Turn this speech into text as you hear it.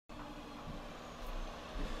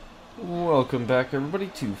Welcome back, everybody,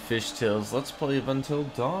 to Fishtales. Let's play of Until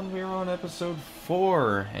Dawn. We're on episode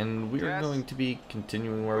 4, and we're Jess, going to be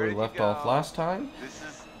continuing where where we did you left off go? last time. This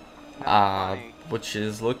is not funny. Which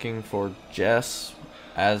is looking for Jess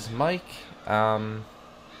as Mike.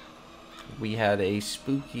 We had a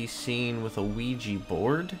spooky scene with a Ouija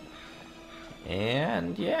board,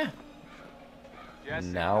 and yeah,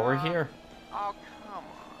 Jessica. now we're here. Oh, come on.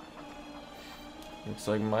 Looks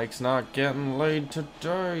like Mike's not getting laid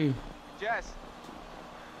today. Jess.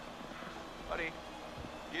 Buddy,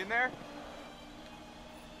 you in there?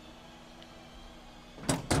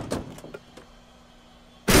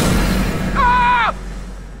 Ah!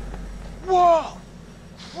 Whoa!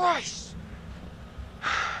 Christ!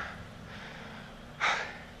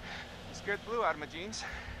 Scared the blue out of my jeans.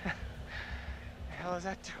 The hell is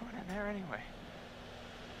that doing in there anyway?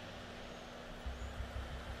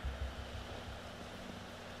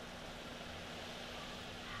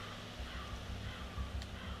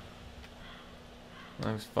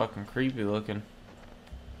 Looks fucking creepy looking.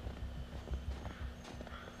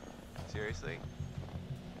 Seriously?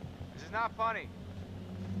 This is not funny.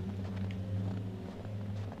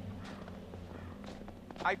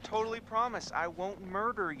 I totally promise I won't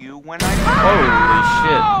murder you when I... Holy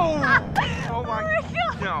shit. Oh my...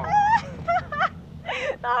 No.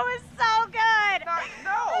 That was so good!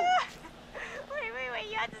 No! Wait,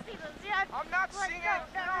 you had to see this. You had to... I'm not Let's singing. go.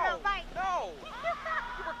 No, Mike. No.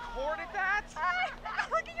 You recorded that?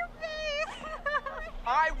 Look at your face!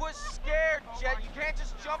 I was scared, Jet. You can't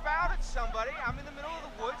just jump out at somebody. I'm in the middle of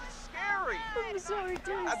the woods. It's scary. I'm sorry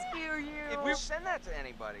to scare you. If we send that to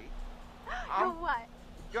anybody, For I'm what?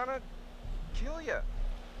 gonna kill you.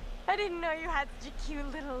 I didn't know you had such a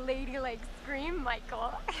cute little ladylike scream,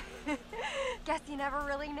 Michael. Guess you never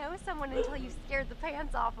really know someone until you scared the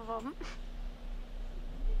pants off of them.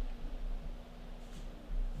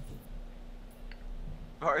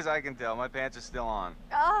 As far as I can tell, my pants are still on.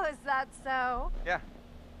 Oh, is that so? Yeah.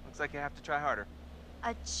 Looks like you have to try harder.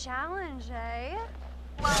 A challenge, eh?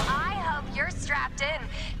 Well, I hope you're strapped in,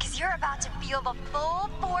 because you're about to feel the full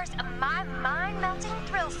force of my mind-melting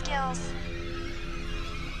thrill skills.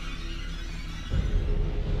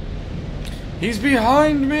 He's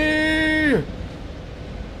behind me!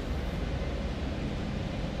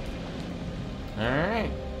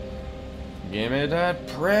 Alright. Give me that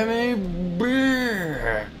preemie,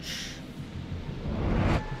 bitch!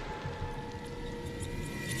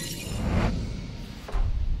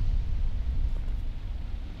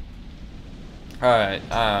 Alright,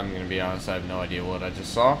 I'm gonna be honest, I have no idea what I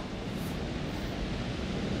just saw.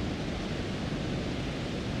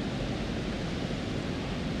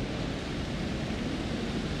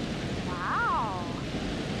 Wow.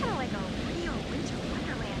 Kind of like a real winter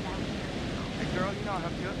wonderland out here. Hey, girl, you know I'll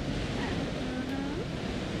help you.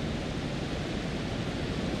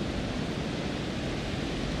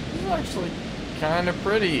 This is actually kind of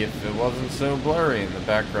pretty if it wasn't so blurry in the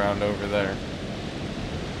background over there.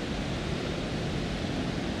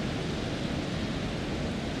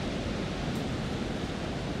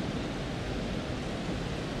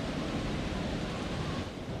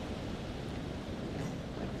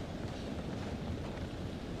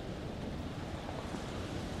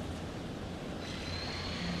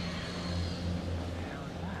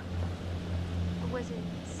 Was it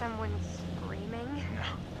someone screaming?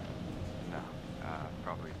 No.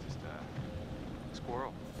 Probably just a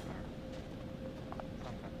squirrel or something.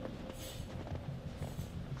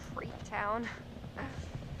 Freak town.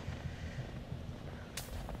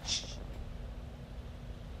 Shh.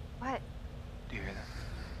 What? Do you hear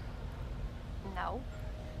that? No.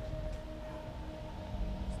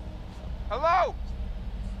 Hello?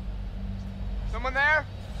 Someone there?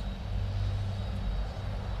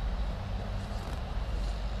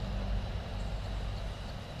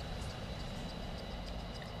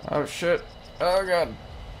 Oh shit. Oh god.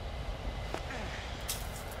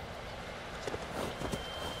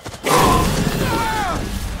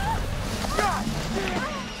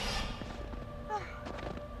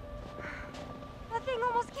 That thing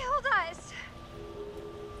almost killed us.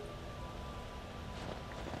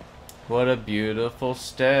 What a beautiful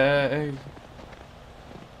stag.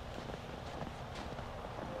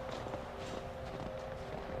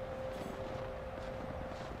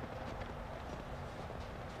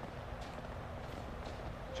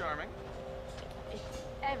 Charming. It's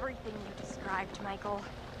everything you described, Michael.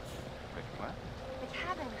 Wait, what? The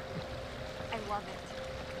cabin. I love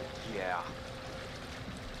it. Yeah.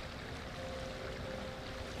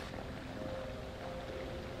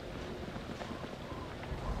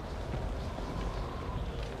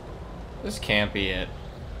 This can't be it.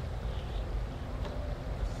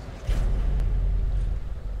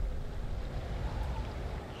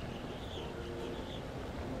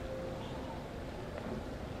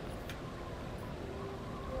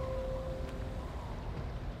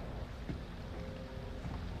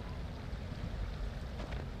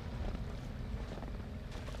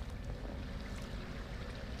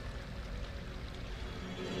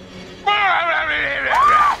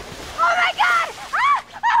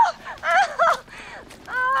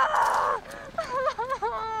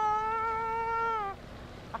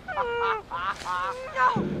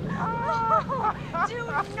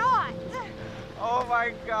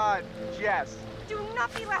 Jess. Do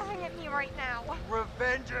not be laughing at me right now.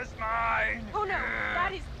 Revenge is mine. Oh no,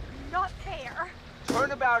 that is not fair.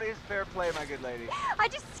 Turnabout is fair play, my good lady. I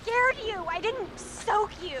just scared you. I didn't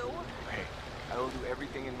soak you. Hey, I will do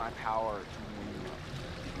everything in my power to win you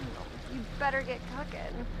up. You better get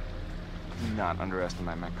cooking. Do not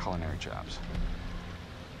underestimate my culinary chops.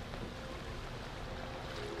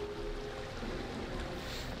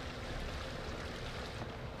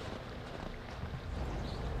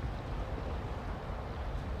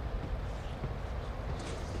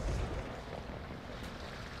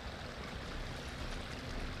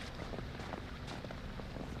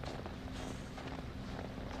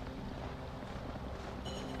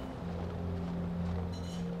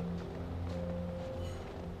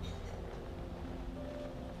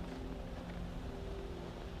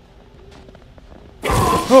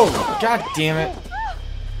 Oh, god damn it.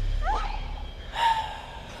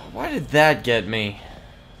 Why did that get me?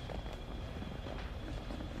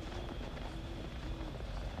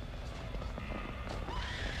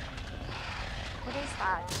 What is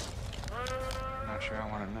that? I'm not sure I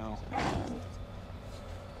want to know.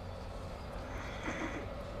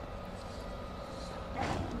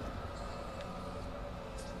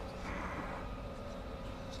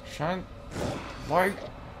 Shine light.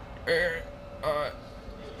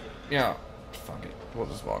 Yeah, fuck it. We'll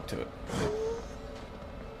just walk to it.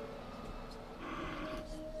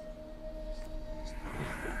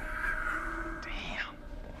 Damn.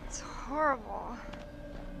 It's horrible.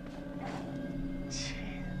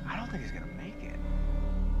 Gee, I don't think he's gonna make it.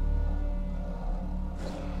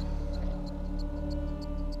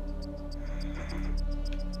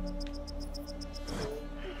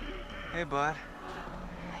 Hey, bud.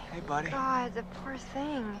 Hey, buddy. God, the poor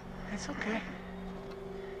thing. It's okay.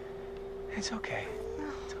 It's okay.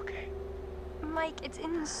 It's okay. Mike, it's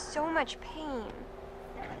in so much pain.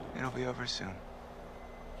 It'll be over soon.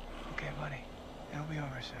 Okay, buddy. It'll be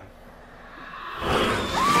over soon.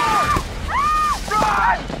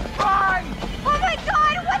 Run! Run! Oh my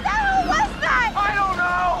God, what the hell was that? I don't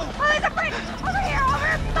know! Oh, there's a bridge! Over here, over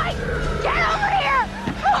here! Mike, get over here!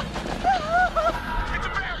 It's a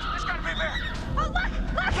bear! It's gotta be a bear! Oh, look,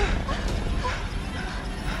 look!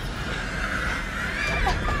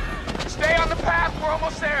 Stay on the path, we're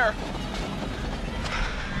almost there!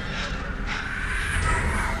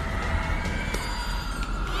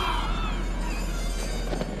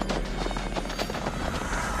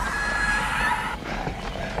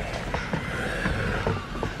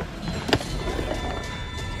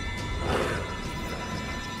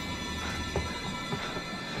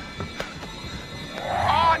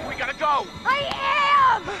 On, we gotta go! I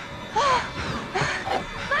am!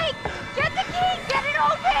 Mike, get the key! Get it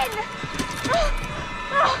open!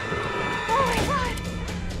 Oh my God!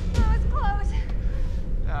 That was close.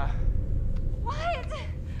 What?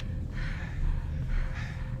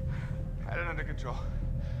 Had it under control.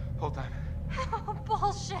 Whole time. Oh,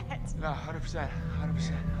 bullshit. No, 100%. 100%.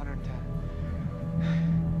 110.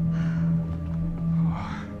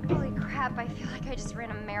 Holy crap, I feel like I just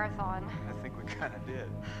ran a marathon. I think we kinda did.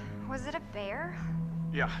 Was it a bear?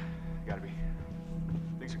 Yeah, gotta be.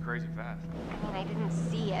 Things are crazy fast. I mean, I didn't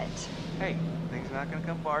see it. Hey, things are not gonna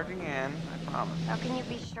come barging in, I promise. How can you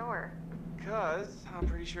be sure? Because I'm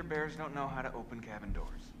pretty sure bears don't know how to open cabin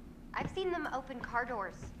doors. I've seen them open car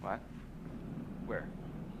doors What? Where?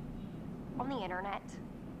 on the internet.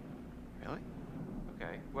 Really?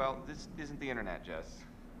 Okay, well, this isn't the internet, Jess.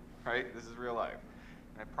 Right? This is real life.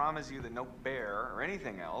 And I promise you that no bear or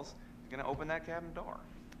anything else is gonna open that cabin door.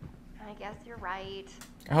 I guess you're right.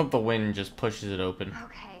 I hope the wind just pushes it open.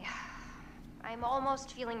 Okay. I'm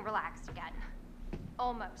almost feeling relaxed again.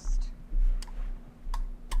 Almost.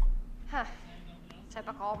 Huh.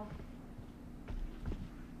 Typical.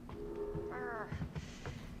 Brr.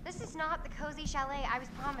 This is not the cozy chalet I was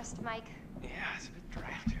promised, Mike. Yeah, it's a bit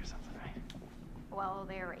drafty or something, right? Well,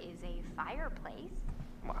 there is a fireplace.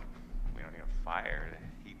 Well, we don't need a fire to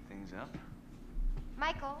heat things up.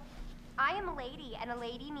 Michael, I am a lady, and a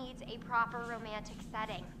lady needs a proper romantic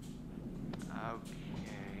setting.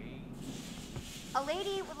 Okay. A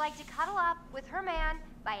lady would like to cuddle up with her man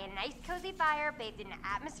by a nice cozy fire bathed in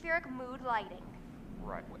atmospheric mood lighting.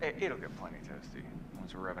 Right. Well, it'll get plenty toasty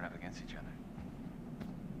once we're rubbing up against each other.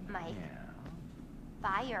 Mike, Yeah.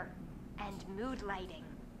 fire and mood lighting.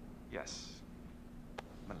 Yes,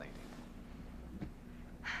 my lady.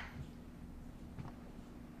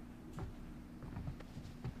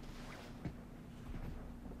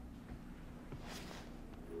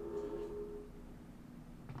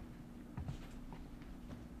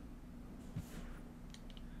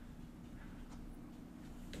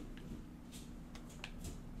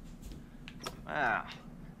 Wow.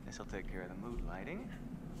 This'll take care of the mood lighting.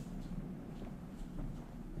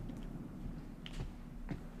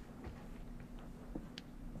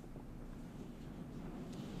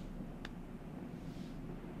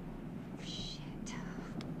 Shit.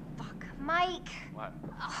 Fuck. Mike. What?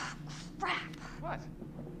 Oh, crap. What?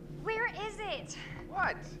 Where is it?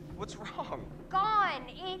 What? What's wrong? Gone.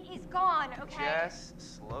 It is gone, okay? Jess,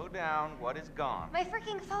 slow down. What is gone? My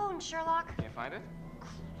freaking phone, Sherlock. Can't find it?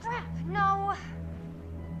 Crap. No.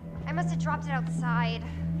 I must have dropped it outside.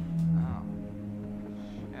 Oh.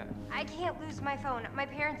 Shit. I can't lose my phone. My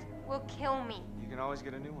parents will kill me. You can always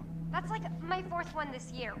get a new one. That's like my 4th one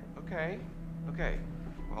this year. Okay. Okay.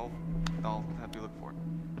 Well, I'll have you look for it.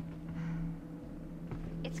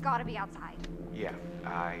 It's gotta be outside. Yeah,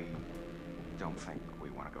 I don't think we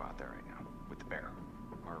want to go out there right now with the bear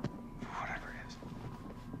or whatever it is.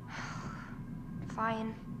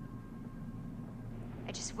 Fine.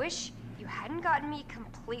 I just wish you hadn't gotten me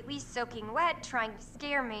completely soaking wet trying to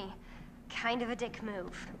scare me. Kind of a dick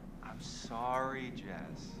move. I'm sorry,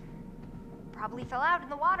 Jess. Probably fell out in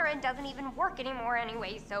the water and doesn't even work anymore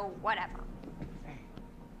anyway, so whatever. Hey,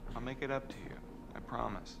 I'll make it up to you. I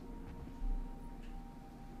promise.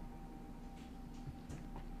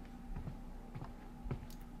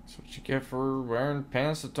 That's what you get for wearing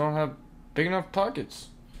pants that don't have big enough pockets.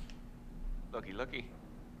 Looky.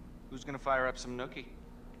 Who's gonna fire up some nookie?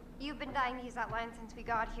 You've been dying to use that line since we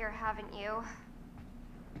got here, haven't you?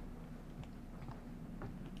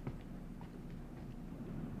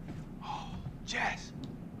 Oh, Jess!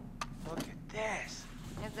 Look at this!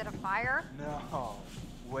 Is it a fire? No,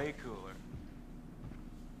 way cooler.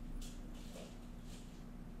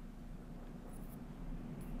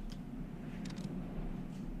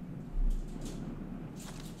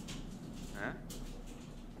 Huh?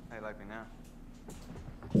 How you like me now?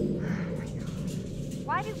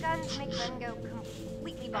 Why do guns make men go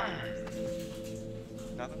completely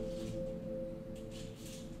bonkers? Nothing?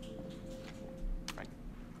 Right.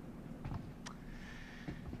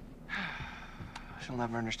 She'll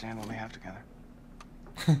never understand what we have together.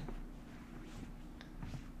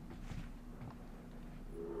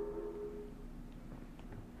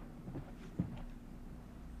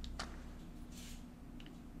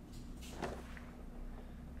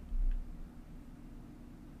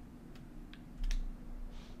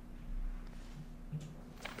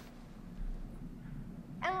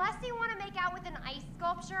 Unless you want to make out with an ice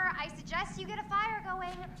sculpture, I suggest you get a fire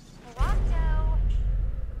going. Pronto.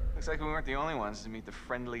 Looks like we weren't the only ones to meet the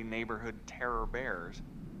friendly neighborhood terror bears.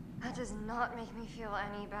 That does not make me feel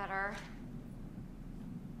any better.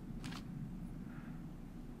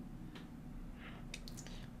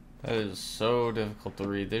 That is so difficult to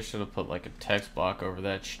read. They should have put like a text block over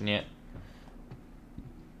that schnit.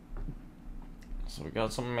 So we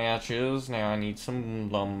got some matches. Now I need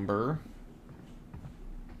some lumber.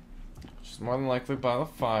 Which is more than likely by the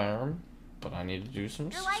fire. But I need to do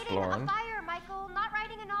some You're lighting exploring. a fire, Michael, not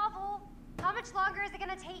writing a novel. How much longer is it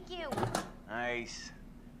gonna take you? Nice.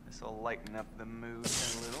 This'll lighten up the mood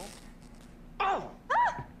a little. Oh!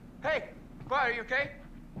 Ah! Hey! Bud, are you okay?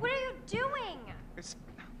 What are you doing? It's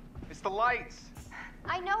the lights.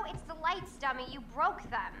 I know it's the lights, dummy. You broke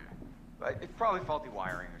them. But it's probably faulty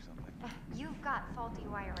wiring or something. You've got faulty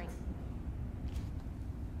wiring.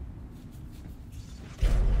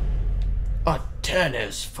 A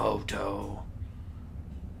tennis photo.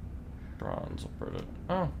 Bronze Alberta.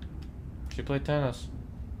 Oh, she played tennis.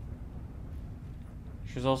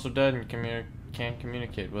 She's also dead and can't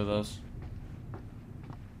communicate with us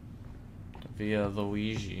via the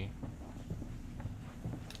Ouija.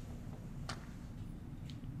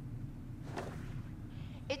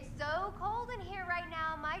 It's so cold in here right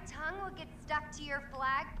now, my tongue will get stuck to your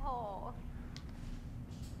flagpole.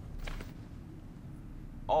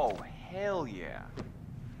 Oh, hell yeah.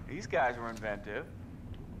 These guys were inventive.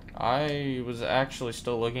 I was actually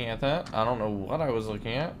still looking at that. I don't know what I was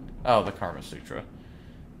looking at. Oh, the Karma Sutra.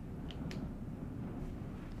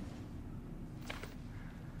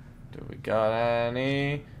 Do we got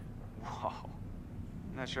any? Whoa.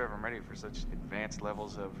 I'm not sure if I'm ready for such advanced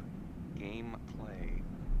levels of gameplay.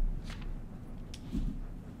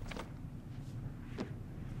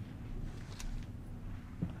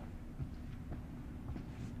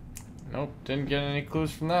 Nope, didn't get any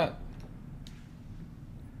clues from that.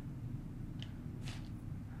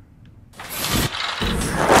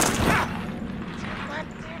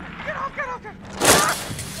 Get off!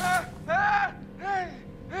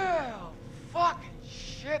 Oh, fuck!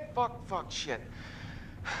 Fuck, shit.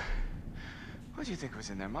 What do you think was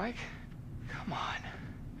in there, Mike? Come on.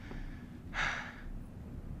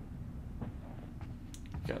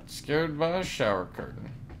 Got scared by a shower curtain.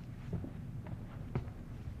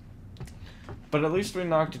 But at least we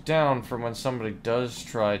knocked it down for when somebody does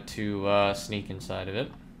try to sneak inside of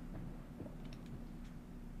it.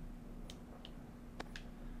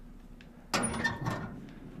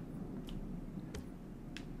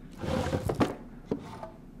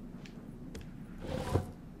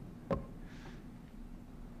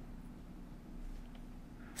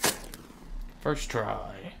 First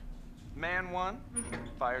try. Man 1,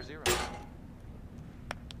 fire 0.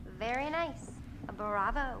 Very nice.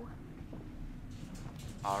 Bravo.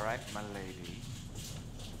 All right, my lady.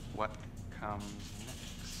 What comes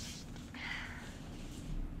next?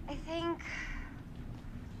 I think...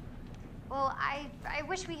 Well, I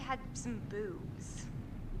wish we had some boobs.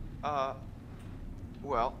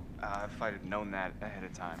 Well, if I'd have known that ahead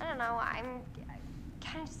of time. I don't know, I'm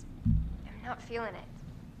kind of just... I'm not feeling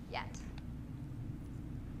it. Yet.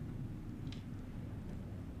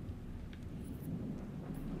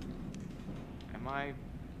 Am I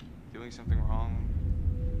doing something wrong?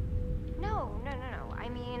 No. I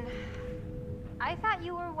mean, I thought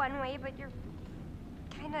you were one way, but you're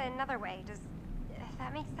kind of another way. Does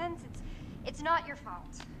that make sense? It's not your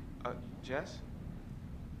fault. Jess?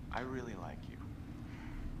 I really like you.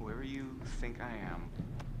 Whoever you think I am,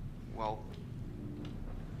 well,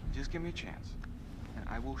 just give me a chance, and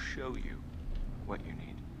I will show you what you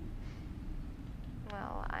need.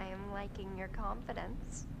 Well, I am liking your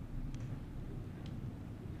confidence.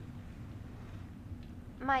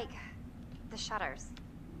 Mike, the shutters.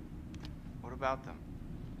 What about them?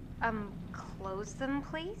 Close them,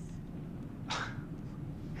 please?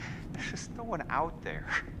 There's just no one out there.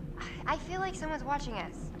 I feel like someone's watching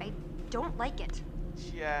us. I don't like it.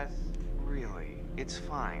 Jess, really, it's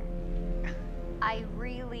fine. I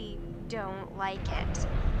really don't like it.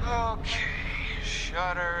 Okay,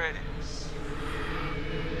 shutter it is.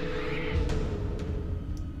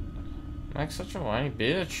 Mike's such a whiny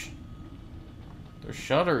bitch. They're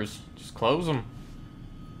shutters. Just close them.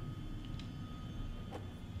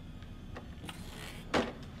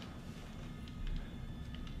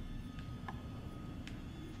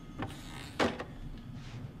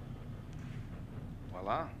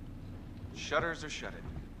 Voila. Shutters are shuttered.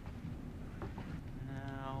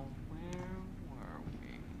 Now, where were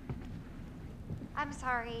we? I'm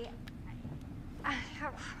sorry.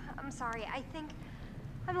 I'm sorry. I think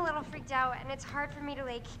I'm a little freaked out, and it's hard for me to,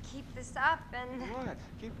 like, keep this up, and... What?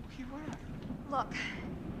 Keep what? Look,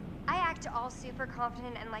 I act all super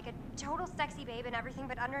confident and like a total sexy babe and everything,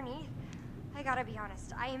 but underneath, I gotta be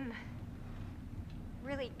honest, I'm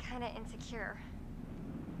really kind of insecure.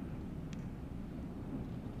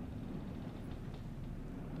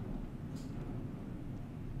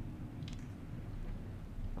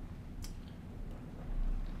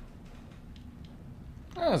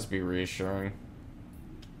 Let's be reassuring.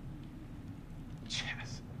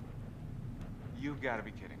 Jess, you've got to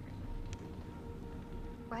be kidding me.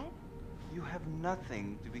 What? You have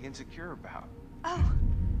nothing to be insecure about. Oh,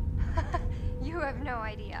 you have no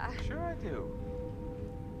idea. Sure I do.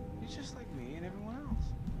 You're just like me and everyone else.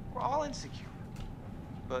 We're all insecure.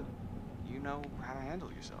 But you know how to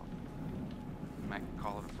handle yourself. You might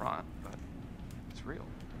call it a front, but it's real.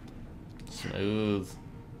 Smooth.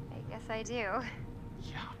 I guess I do.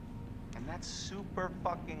 Yeah. And that's super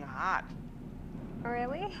fucking hot.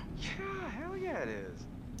 Really? Yeah, hell yeah it is.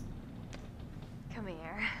 Come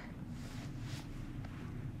here.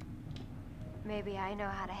 Maybe I know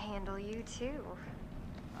how to handle you too.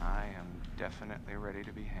 I am definitely ready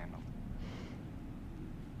to be handled.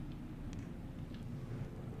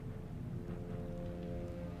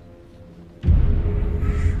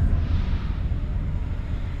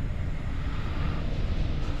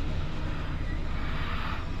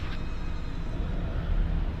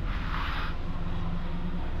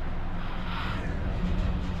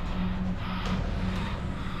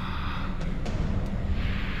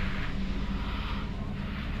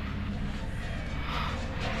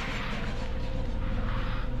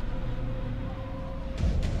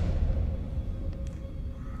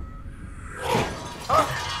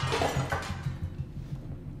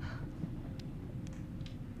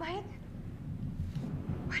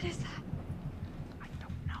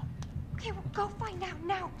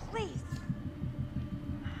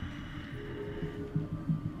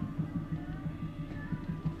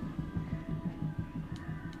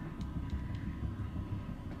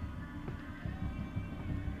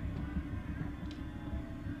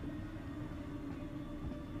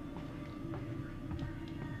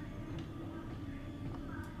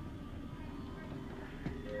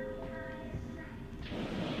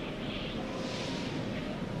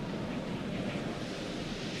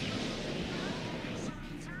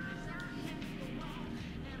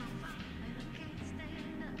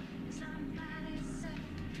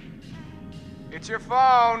 It's your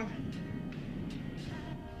phone.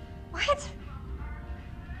 What?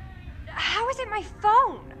 How is it my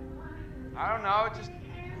phone? I don't know, it just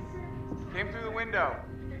came through the window.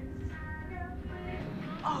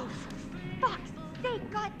 Oh, for fuck's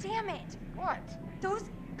sake, god damn it! What? Those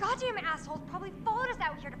goddamn assholes probably followed us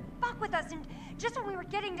out here to fuck with us, and just when we were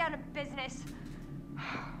getting down to business.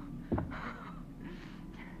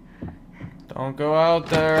 Don't go out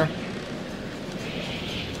there.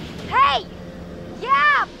 Hey!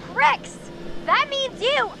 Yeah, pricks! That means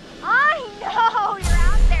you! I know you're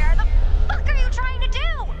out there! The fuck are you trying to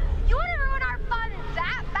do? You wanna ruin our fun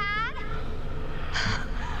that bad?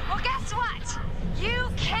 Well, guess what?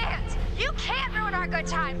 You can't! You can't ruin our good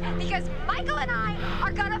time, because Michael and I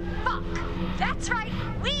are gonna fuck! That's right,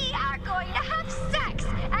 we are going to have sex,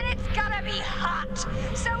 and it's gonna be hot!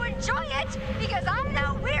 So enjoy it, because I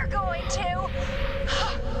know we're going to!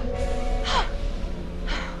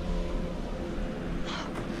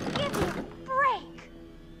 Give me a break!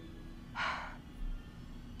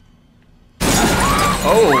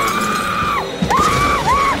 Oh!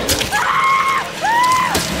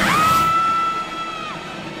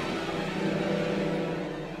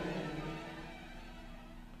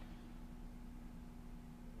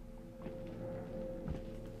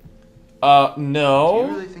 No. Do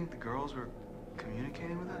you really think the girls were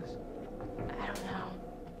communicating with us? I don't know.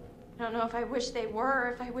 I don't know if I wish they were,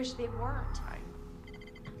 or if I wish they weren't. I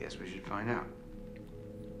guess we should find out.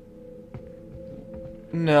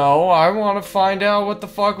 No, I want to find out what the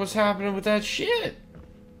fuck was happening with that shit.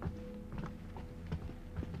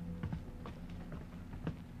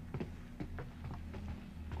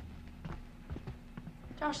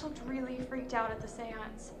 Josh looked really freaked out at the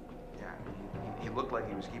seance. Yeah, he looked like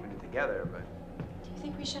he was keeping it together, but Do you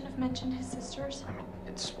think we shouldn't have mentioned his sisters? I mean,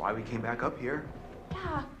 it's why we came back up here.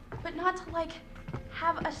 Yeah, but not to, like,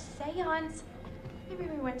 have a seance. Maybe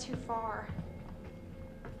we went too far.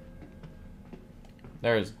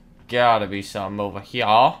 There's gotta be something over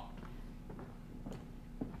here.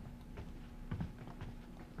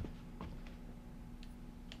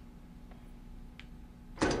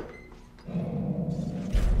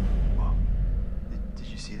 Whoa. Did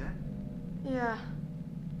you see that? Yeah.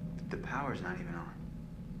 The power's not even on.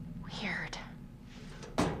 Weird.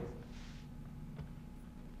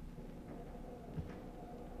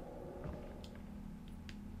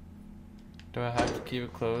 Do I have to keep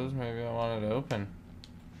it closed? Maybe I want it open.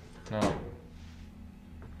 No. Damn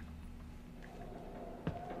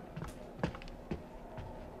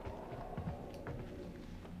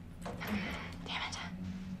it.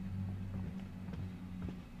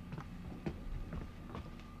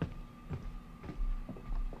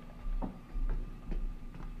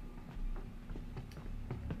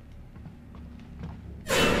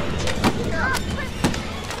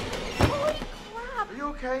 Holy crap! Are you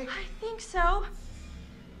okay? I think so.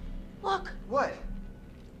 Look, What?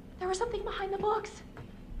 there was something behind the books.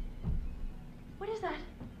 What is that?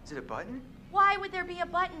 Is it a button? Why would there be a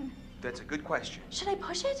button? That's a good question. Should I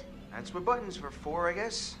push it? That's what buttons are for, I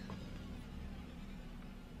guess.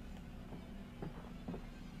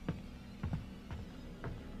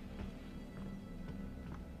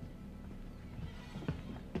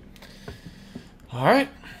 Alright.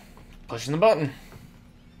 Pushing the button.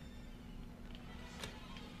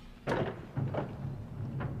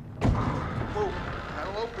 Whoa,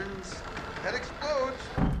 panel opens. Head explodes.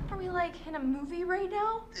 Are we like in a movie right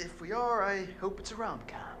now? If we are, I hope it's a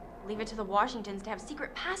rom-com. Leave it to the Washingtons to have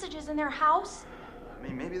secret passages in their house? I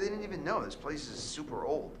mean, maybe they didn't even know. This place is super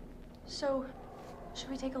old. So, should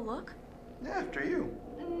we take a look? Yeah, after you.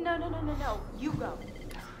 No. You go.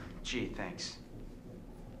 Gee, thanks.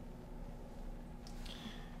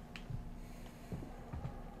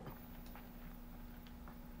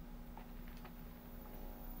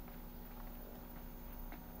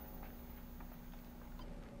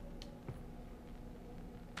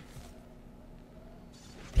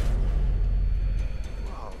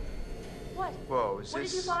 What? Whoa, is What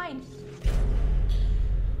this... did you find?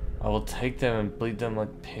 I will take them and bleed them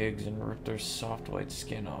like pigs and rip their soft white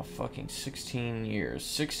skin off. Fucking 16 years.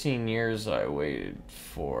 16 years I waited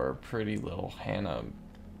for pretty little Hannah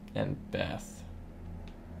and Beth.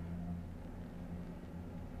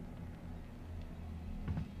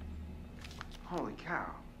 Holy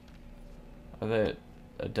cow. Are they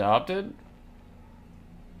adopted?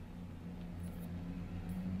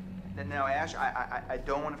 Now, Ash, I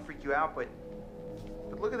don't want to freak you out, but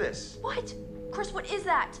look at this. What? Chris, what is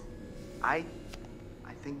that? I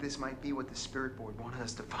think this might be what the spirit board wanted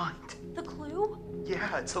us to find. The clue?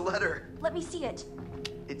 Yeah, it's a letter. Let me see it.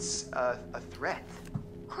 It's a threat.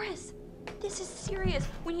 Chris, This is serious.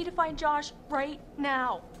 We need to find Josh right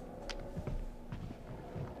now.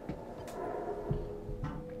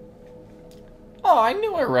 Oh, I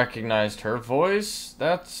knew I recognized her voice.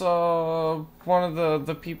 That's, one of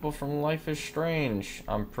the people from Life is Strange.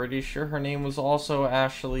 I'm pretty sure her name was also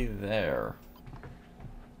Ashley there.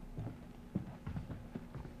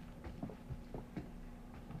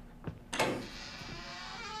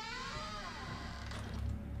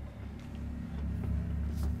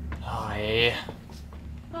 Oh, yeah.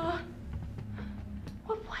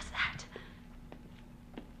 What was that?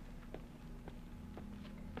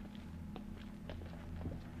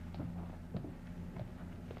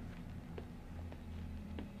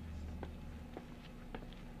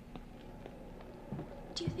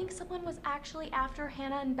 Do you think someone was actually after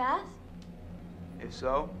Hannah and Beth? If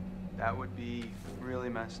so, that would be really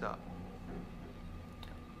messed up.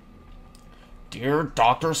 Dear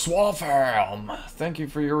Dr. Swafhelm, thank you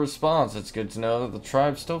for your response. It's good to know that the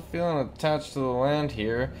tribe's still feeling attached to the land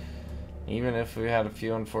here, even if we had a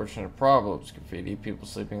few unfortunate problems. Graffiti, people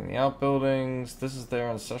sleeping in the outbuildings. This is their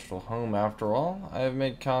ancestral home after all. I have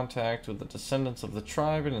made contact with the descendants of the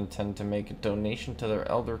tribe and intend to make a donation to their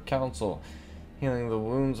elder council. Healing the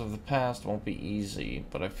wounds of the past won't be easy,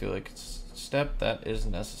 but I feel like it's a step that is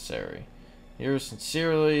necessary. Yours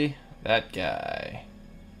sincerely, that guy.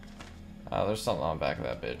 There's something on the back of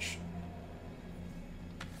that bitch.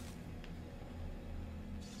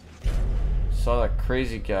 Saw that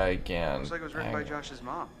crazy guy again. Looks like it was written by Josh's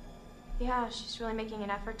mom. Yeah, she's really making an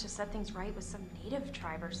effort to set things right with some native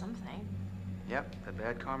tribe or something. Yep, the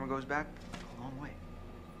bad karma goes back a long way.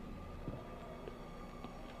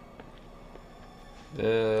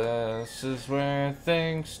 This is where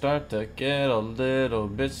things start to get a little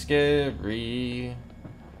bit scary.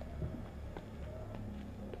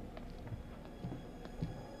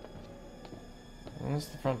 This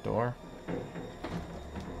is the front door.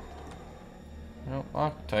 Nope,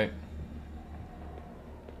 locked tight.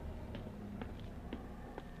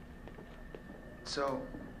 So,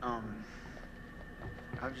 I've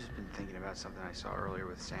just been thinking about something I saw earlier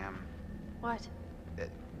with Sam. What?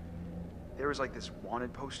 There was like this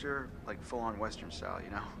wanted poster, like full-on Western style, you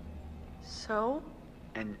know? So?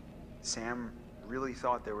 And Sam really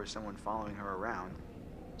thought there was someone following her around.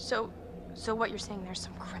 So what you're saying, there's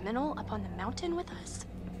some criminal up on the mountain with us?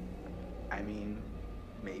 I mean,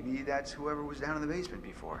 maybe that's whoever was down in the basement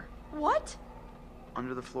before. What?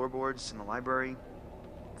 Under the floorboards in the library,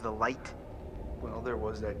 the light. Well, there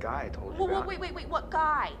was that guy I told you about. Wait, what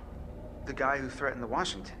guy? The guy who threatened the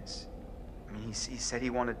Washingtons. I mean, he said he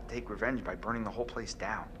wanted to take revenge by burning the whole place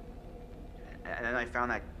down. And then I found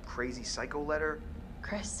that crazy psycho letter.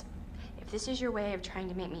 Chris, if this is your way of trying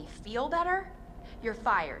to make me feel better, you're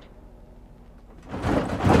fired. You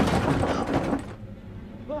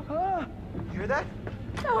hear that?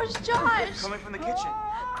 That was Josh! Coming from the kitchen.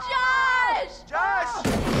 Josh! Josh!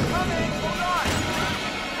 Coming! Hold on!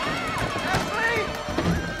 Ashley!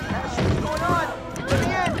 Ashley, what's going on? Let me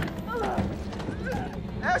in!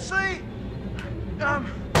 Ashley!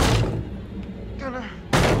 Gonna...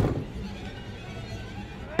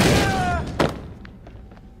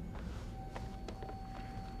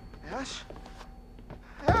 Ash?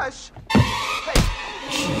 Ash! Hey!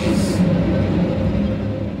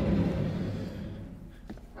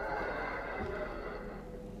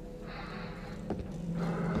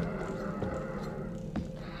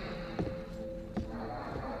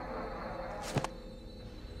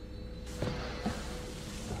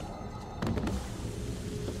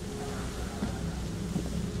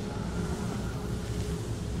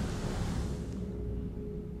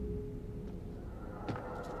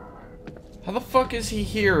 How the fuck is he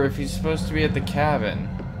here if he's supposed to be at the cabin?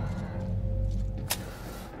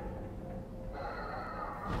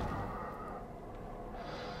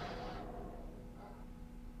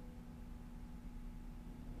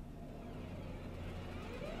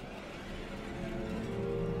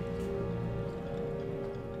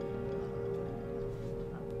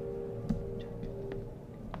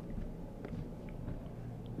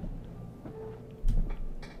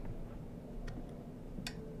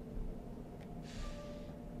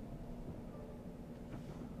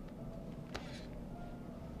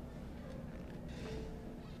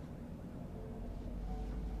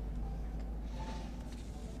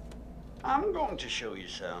 I'm going to show you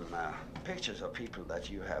some pictures of people that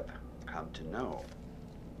you have come to know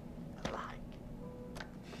alike.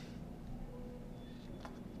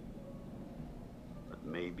 But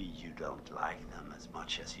maybe you don't like them as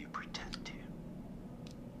much as you pretend to.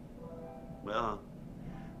 Well,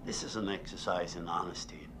 this is an exercise in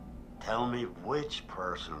honesty. Tell me which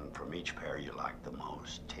person from each pair you like the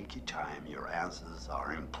most. Take your time. Your answers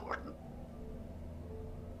are important.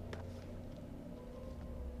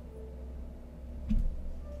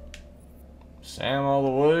 Sam all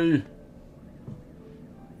the way.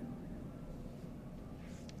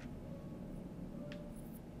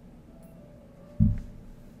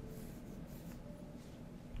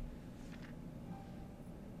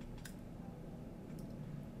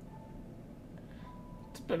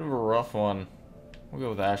 It's a bit of a rough one. We'll go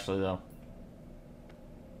with Ashley though.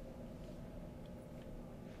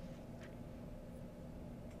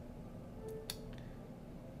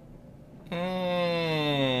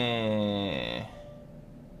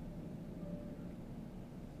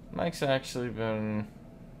 Mike's actually been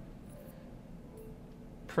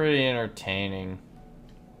pretty entertaining.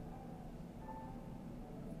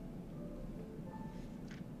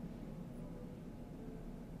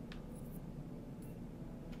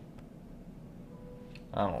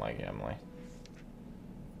 I don't like Emily.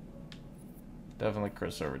 Definitely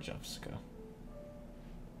Chris over Jessica.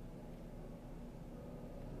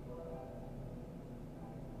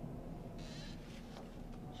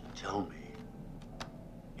 So tell me,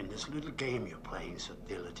 in this little game you're playing so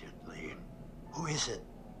diligently, who is it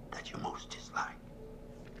that you most dislike?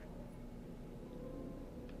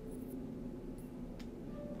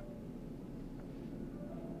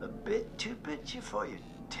 A bit too bitchy for your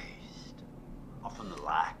taste. Often the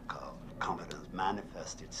lack of confidence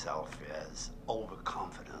manifests itself as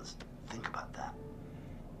overconfidence. Think about that.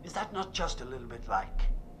 Is that not just a little bit like...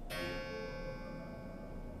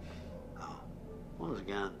 Oh, once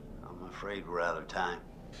again, I'm afraid we're out of time.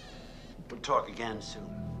 We'll talk again soon.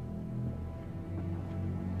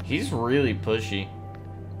 He's really pushy.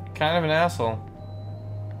 Kind of an asshole.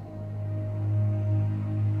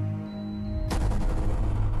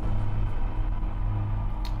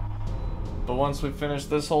 But once we finish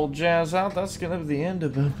this whole jazz out, that's gonna be the end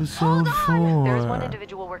of episode 4. There's one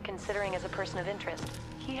individual we're considering as a person of interest.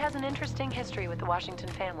 He has an interesting history with the Washington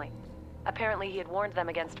family. Apparently, he had warned them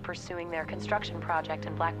against pursuing their construction project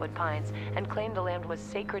in Blackwood Pines and claimed the land was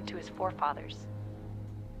sacred to his forefathers.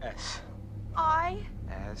 S.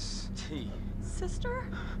 S. T. Sister?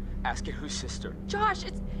 Ask it whose sister. Josh,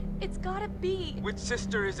 it's gotta be. Which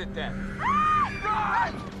sister is it then?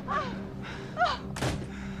 Run!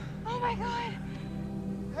 Oh my god.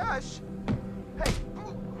 Ash! Hey!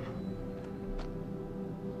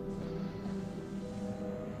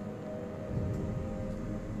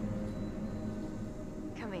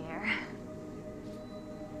 Come here.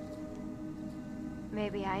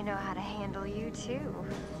 Maybe I know how to handle you too.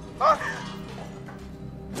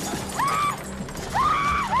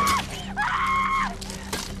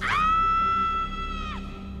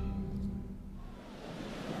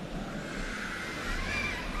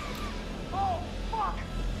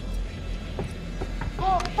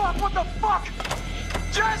 Oh fuck, what the fuck?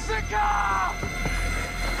 Jessica!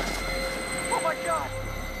 Oh my god!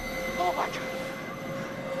 Oh my god!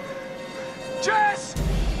 Jess!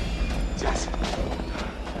 Jess!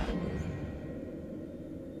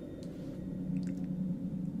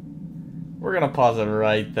 We're gonna pause it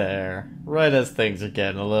right there. Right as things are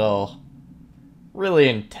getting a little... really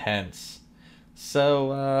intense.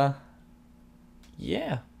 So,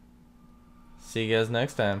 yeah. See you guys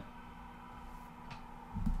next time.